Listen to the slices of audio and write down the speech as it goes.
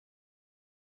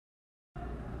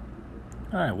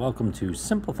All right, welcome to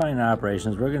Simplifying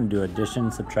Operations. We're going to do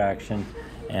addition, subtraction,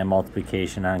 and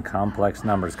multiplication on complex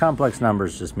numbers. Complex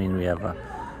numbers just mean we have a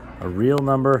real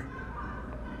number,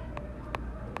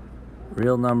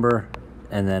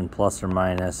 and then plus or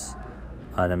minus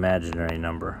an imaginary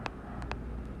number.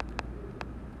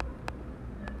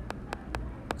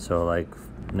 So like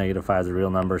 -5 is a real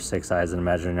number, 6i is an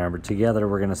imaginary number. Together,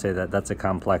 we're going to say that that's a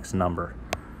complex number.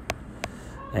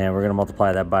 And we're going to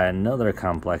multiply that by another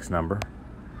complex number.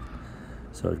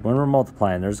 So when we're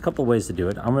multiplying, there's a couple ways to do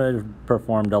it. I'm going to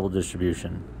perform double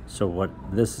distribution. So what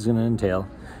this is going to entail,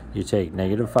 you take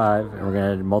 -5 and we're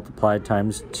going to multiply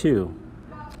times 2.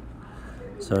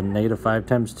 So -5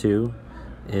 times 2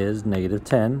 is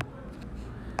 -10.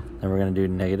 Then we're going to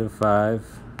do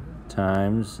 -5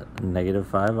 times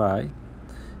 -5i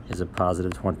is a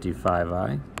positive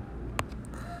 25i.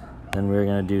 Then we're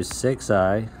going to do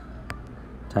 6i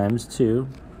times 2,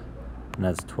 and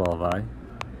that's 12i.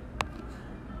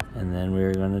 And then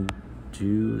we're going to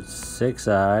do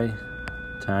 6i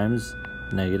times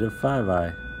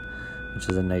 -5i, which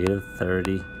is a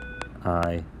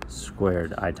 -30i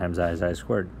squared. I times I is I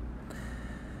squared.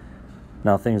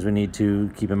 Now, things we need to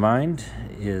keep in mind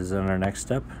is on our next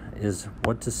step is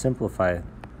what to simplify.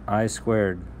 I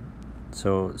squared.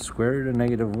 So square root of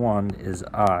 -1 is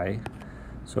I.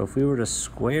 So if we were to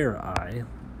square I,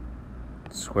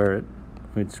 square it,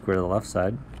 we'd square the left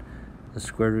side. The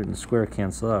square root and square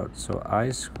cancel out. So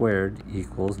I squared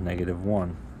equals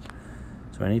 -1.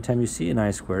 So anytime you see an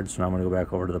I squared, so now I'm going to go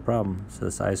back over to the problem. So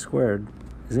this I squared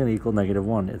is going to equal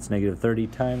 -1. It's -30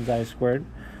 times I squared,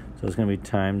 so it's going to be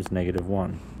times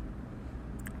 -1.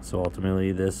 So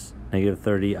ultimately this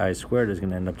 -30 I squared is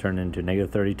going to end up turning into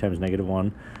 -30 times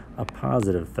 -1, a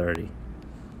positive 30.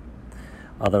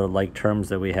 Other like terms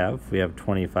that we have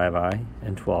 25i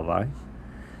and 12i.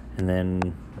 And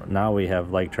then now we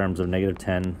have like terms of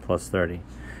 -10 plus 30.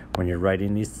 When you're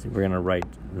writing these, we're going to write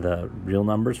the real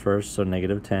numbers first. So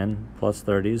 -10 plus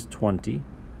 30 is 20.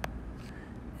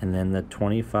 And then the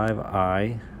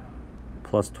 25i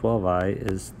plus 12i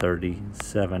is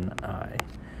 37i.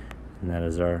 And that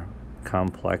is our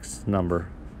complex number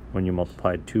when you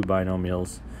multiply two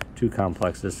binomials, two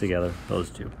complexes together, those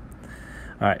two.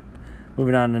 All right,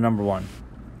 moving on to number 1.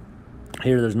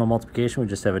 Here there's no multiplication, we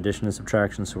just have addition and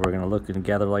subtraction, so we're going to look and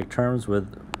gather like terms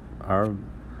with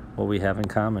what we have in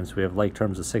common. So we have like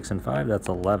terms of 6 and 5, that's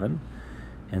 11.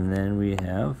 And then we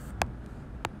have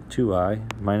 2i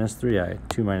minus 3i.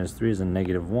 2 minus 3 is a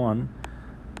 -1,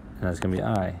 and that's going to be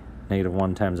I.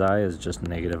 -1 times I is just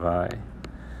 -I.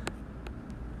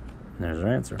 And there's our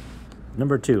answer.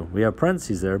 Number 2, we have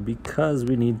parentheses there because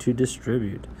we need to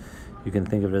distribute. You can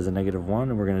think of it as a -1,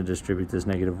 and we're going to distribute this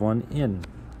 -1 in.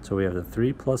 So we have the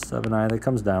 3 plus 7i that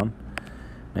comes down.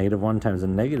 -1 times a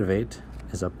 -8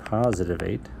 is a positive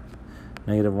 8.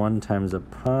 -1 times a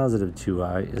positive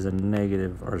 2i is a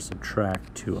negative, or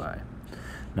subtract 2i.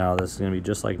 Now this is going to be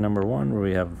just like number 1 where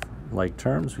we have like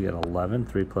terms. We got 11.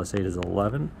 3 plus 8 is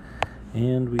 11.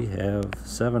 And we have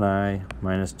 7i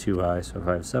minus 2i. So if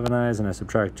I have 7 i's and I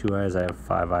subtract 2 i's, I have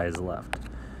 5 i's left.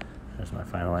 There's my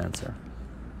final answer.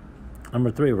 Number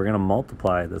 3, we're going to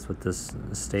multiply. That's what this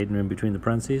statement in between the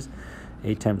parentheses.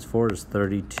 8 times 4 is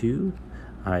 32.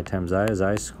 I times I is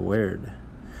I squared.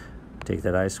 Take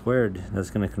that I squared. That's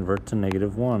going to convert to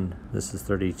 -1. This is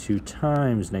 32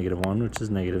 times -1, which is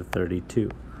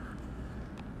 -32.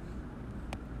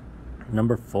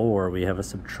 Number 4, we have a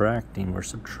subtracting. We're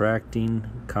subtracting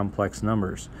complex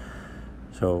numbers.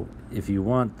 So if you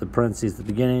want the parentheses at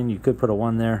the beginning, you could put a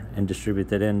 1 there and distribute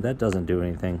that in. That doesn't do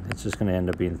anything. It's just going to end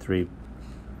up being 3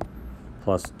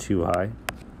 plus 2i.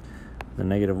 The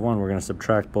 -1, we're going to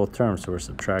subtract both terms. So we're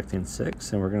subtracting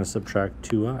 6, and we're going to subtract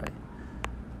 2i.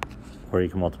 Or you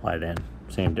can multiply it in.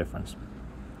 Same difference.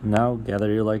 Now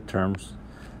gather your like terms.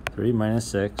 3 minus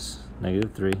 6,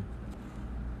 -3.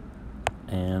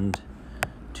 And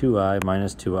 2i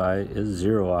minus 2i is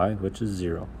 0i, which is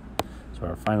 0. So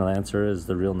our final answer is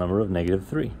the real number of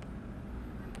 -3.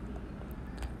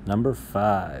 Number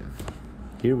 5.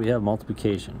 Here we have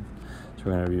multiplication. So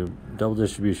we're going to do double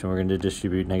distribution. We're going to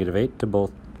distribute -8 to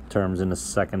both terms in the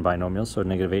second binomial. So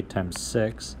 -8 times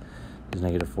 6 is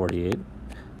 -48.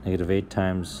 -8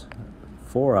 times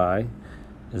 4i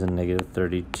is a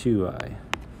 -32i.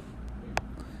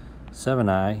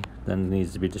 7i then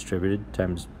needs to be distributed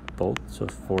times both, so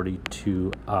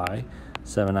 42i.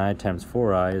 7i times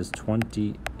 4i is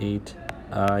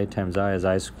 28i times I is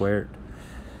I squared.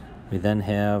 We then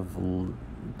have, I'm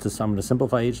going to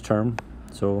simplify each term.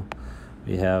 So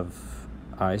we have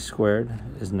I squared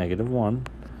is -1.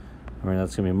 I mean,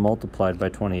 that's going to be multiplied by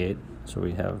 28. So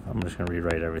we have, I'm just going to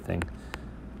rewrite everything.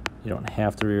 You don't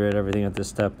have to rewrite everything at this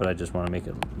step, but I just want to make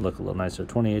it look a little nicer.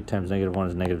 28 times negative 1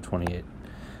 is negative 28.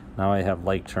 Now I have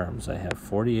like terms. I have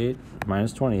 48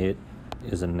 minus 28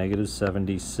 is a negative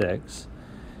 76,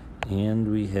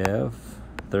 and we have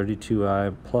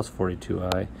 32i plus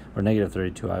 42i, or negative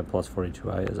 32i plus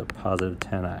 42i is a positive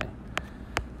 10i.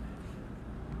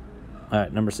 All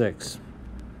right, number 6.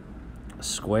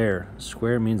 Square.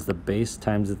 Square means the base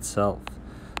times itself.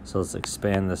 So let's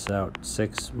expand this out.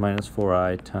 6 minus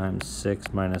 4i times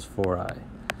 6 minus 4i.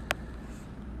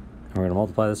 And we're going to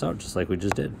multiply this out just like we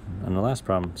just did on the last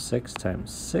problem. 6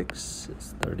 times 6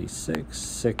 is 36.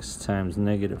 6 times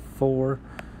negative 4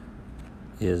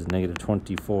 is negative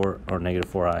 24, or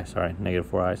negative 4i, sorry, negative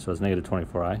 4i, so it's negative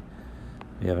 24i.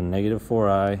 We have a negative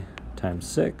 4i times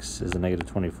 6 is a negative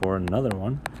 24, another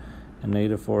one. And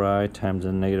negative 4i times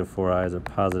a negative 4i is a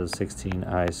positive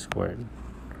 16i squared.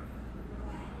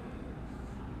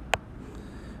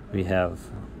 We have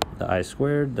the i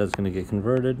squared, that's going to get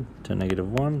converted to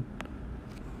negative 1.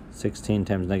 16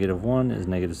 times negative 1 is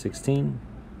negative 16.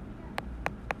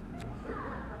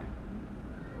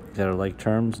 Got our like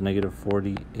terms, negative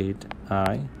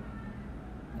 48i,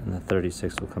 and the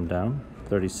 36 will come down.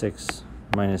 36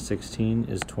 minus 16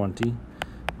 is 20,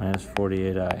 minus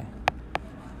 48i.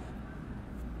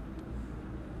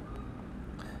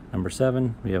 Number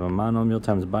 7, we have a monomial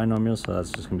times a binomial, so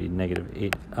that's just going to be negative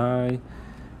 8i,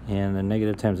 and the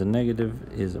negative times a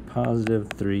negative is a positive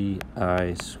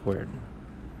 3i squared.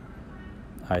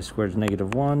 I squared is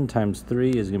negative 1 times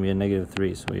 3 is going to be a negative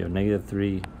 3, so we have negative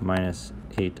 3 minus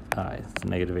 8i. So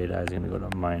negative 8i is going to go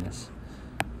to minus.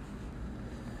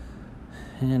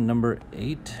 And number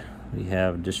 8, we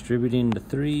have distributing to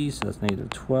 3, so that's negative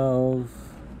 12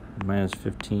 minus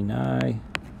 15i.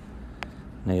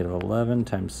 Negative 11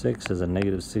 times 6 is a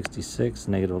negative 66.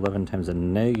 Negative 11 times a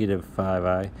negative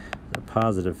 5i is a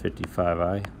positive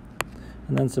 55i.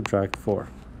 And then subtract 4.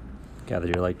 Gather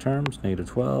your like terms, negative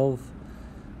 12,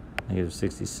 negative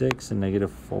 66, and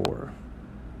negative 4.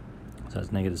 So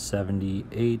that's negative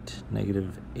 78,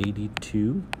 negative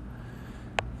 82.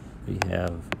 We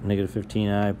have negative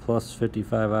 15i plus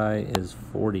 55i is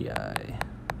 40i.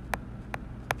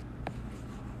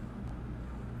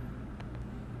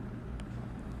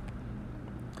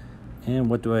 And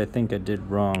what do I think I did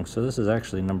wrong? So this is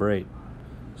actually number 8.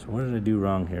 So what did I do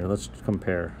wrong here? Let's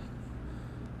compare.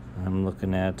 I'm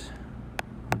looking at,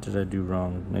 what did I do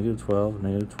wrong? Negative 12,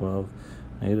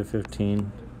 negative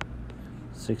 15,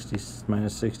 60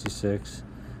 minus 66,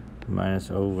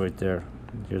 minus, oh, right there.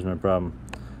 Here's my problem.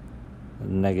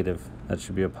 Negative. That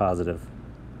should be a positive.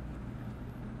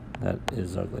 That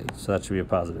is ugly. So that should be a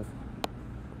positive.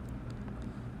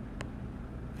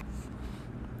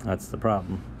 That's the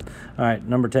problem. All right,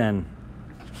 number 10.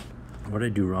 What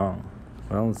did I do wrong?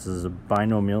 Well, this is a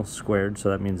binomial squared, so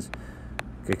that means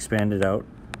expand it out.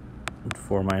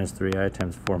 4 minus 3i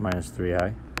times 4 minus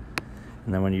 3i.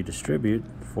 And then when you distribute,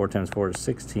 4 times 4 is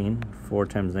 16. 4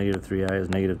 times negative 3i is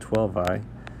negative 12i.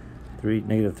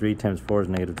 Negative 3 times 4 is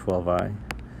negative 12i.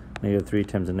 Negative 3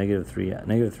 times a negative 3i.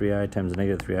 Negative 3i times a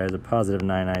negative 3i is a positive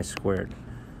 9i squared,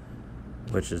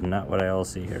 which is not what I all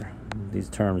see here. These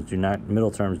terms do not,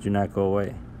 middle terms do not go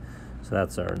away. So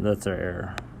that's our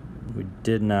error. We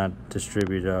did not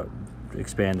distribute out,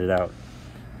 expand it out.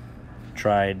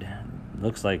 Tried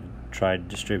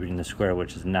distributing the square,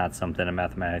 which is not something that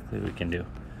mathematically we can do.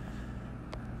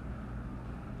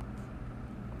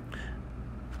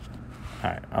 All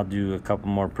right, I'll do a couple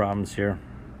more problems here.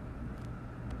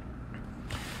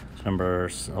 So number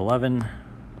 11,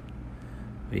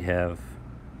 we have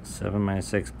 7 minus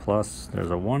 6 plus,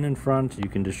 there's a 1 in front. You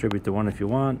can distribute the 1 if you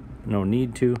want, no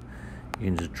need to. You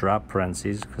can just drop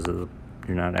parentheses because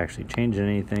you're not actually changing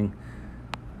anything.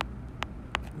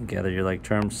 Gather your like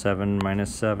terms. 7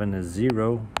 minus 7 is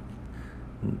 0.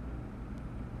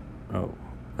 Oh,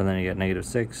 and then you got negative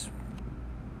 6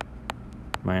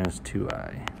 minus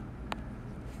 2i.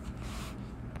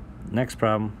 Next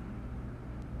problem.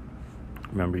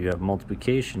 Remember, you have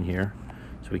multiplication here.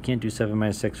 So we can't do 7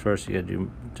 minus 6 first. You got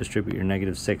to distribute your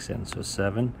negative 6 in. So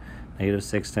 7, negative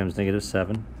 6 times negative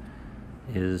 7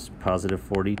 is positive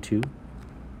 42.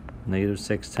 Negative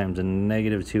 6 times a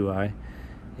negative 2i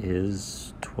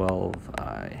is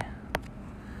 12i.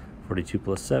 42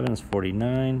 plus 7 is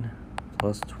 49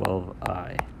 plus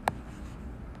 12i.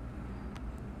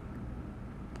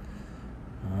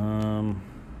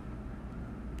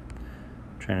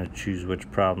 Trying to choose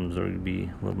which problems are going to be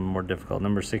a little more difficult.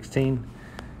 Number 16,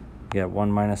 you got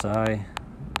 1 minus I.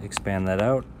 Expand that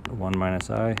out. 1 minus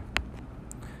I.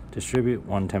 Distribute.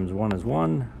 1 times 1 is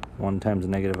 1. 1 times a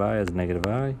negative I is negative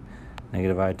I.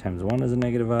 Negative I times 1 is a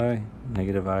negative I.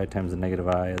 Negative I times a negative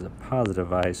I is a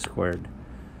positive I squared.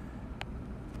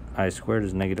 I squared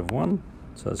is negative 1.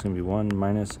 So that's going to be 1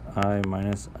 minus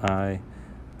I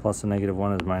plus a negative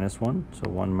 1 is minus 1. So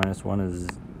 1 minus 1 is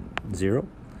 0.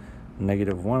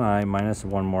 Negative 1I minus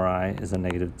 1 more I is a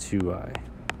negative 2I.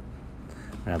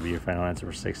 That'll be your final answer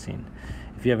for 16.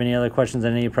 If you have any other questions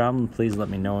on any problem, please let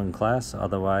me know in class.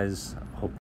 Otherwise,